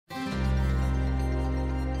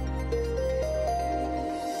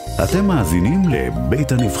אתם מאזינים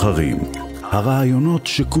לבית הנבחרים, הרעיונות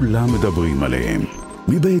שכולם מדברים עליהם,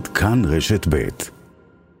 מבית כאן רשת בית.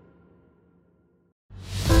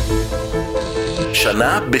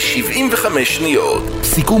 שנה ב-75 שניות.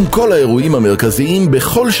 סיכום כל האירועים המרכזיים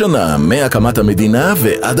בכל שנה מהקמת המדינה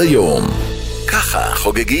ועד היום. ככה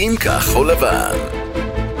חוגגים כחול לבן.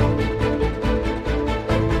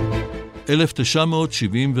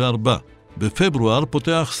 1974. בפברואר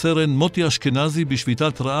פותח סרן מוטי אשכנזי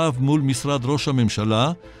בשביתת רעב מול משרד ראש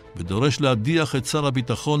הממשלה ודורש להדיח את שר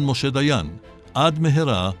הביטחון משה דיין. עד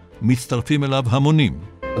מהרה מצטרפים אליו המונים.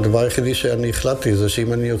 הדבר היחידי שאני החלטתי זה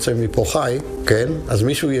שאם אני יוצא מפה חי, כן, אז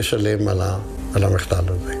מישהו ישלם על המחדל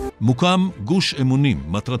הזה. מוקם גוש אמונים,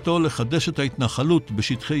 מטרתו לחדש את ההתנחלות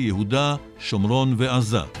בשטחי יהודה, שומרון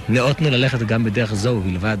ועזה. נאותנו ללכת גם בדרך זו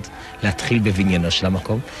ובלבד להתחיל בבניינו של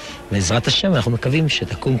המקום. בעזרת השם אנחנו מקווים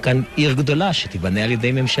שתקום כאן עיר גדולה שתיבנה על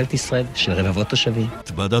ידי ממשלת ישראל של רבבות תושבים.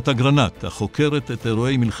 ועדת אגרנט, החוקרת את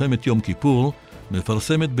אירועי מלחמת יום כיפור,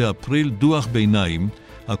 מפרסמת באפריל דוח ביניים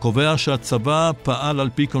הקובע שהצבא פעל על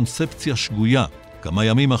פי קונספציה שגויה. כמה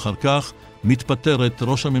ימים אחר כך מתפטרת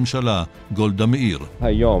ראש הממשלה גולדה מאיר.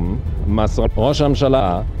 היום מסר ראש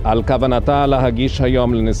הממשלה על כוונתה להגיש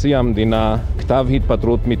היום לנשיא המדינה כתב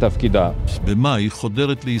התפטרות מתפקידה. במאי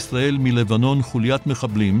חודרת לישראל מלבנון חוליית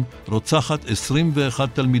מחבלים, רוצחת 21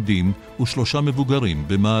 תלמידים ו3 מבוגרים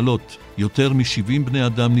במעלות. יותר מ70 בני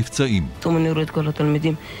אדם נפצעים. פתאום אני רואה את כל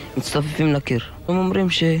התלמידים מצטופפים לקיר. הם אומרים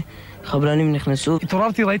שחבלנים נכנסו.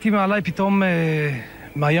 התעוררתי, ראיתי מעליי פתאום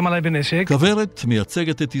מאיים עליי בנשק. כוורת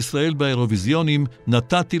מייצגת את ישראל באירוויזיונים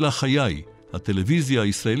נתתי לחיי. הטלוויזיה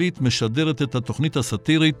הישראלית משדרת את התוכנית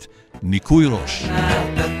הסאטירית ניקוי ראש.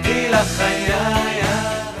 נתתי לחיי.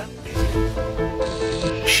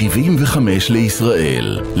 75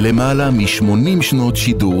 לישראל, למעלה מ80 שנות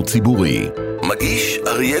שידור ציבורי. מגיש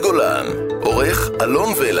אריה גולן, עורך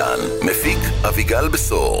אלון ולן, מפיק אביגל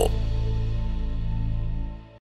בסור.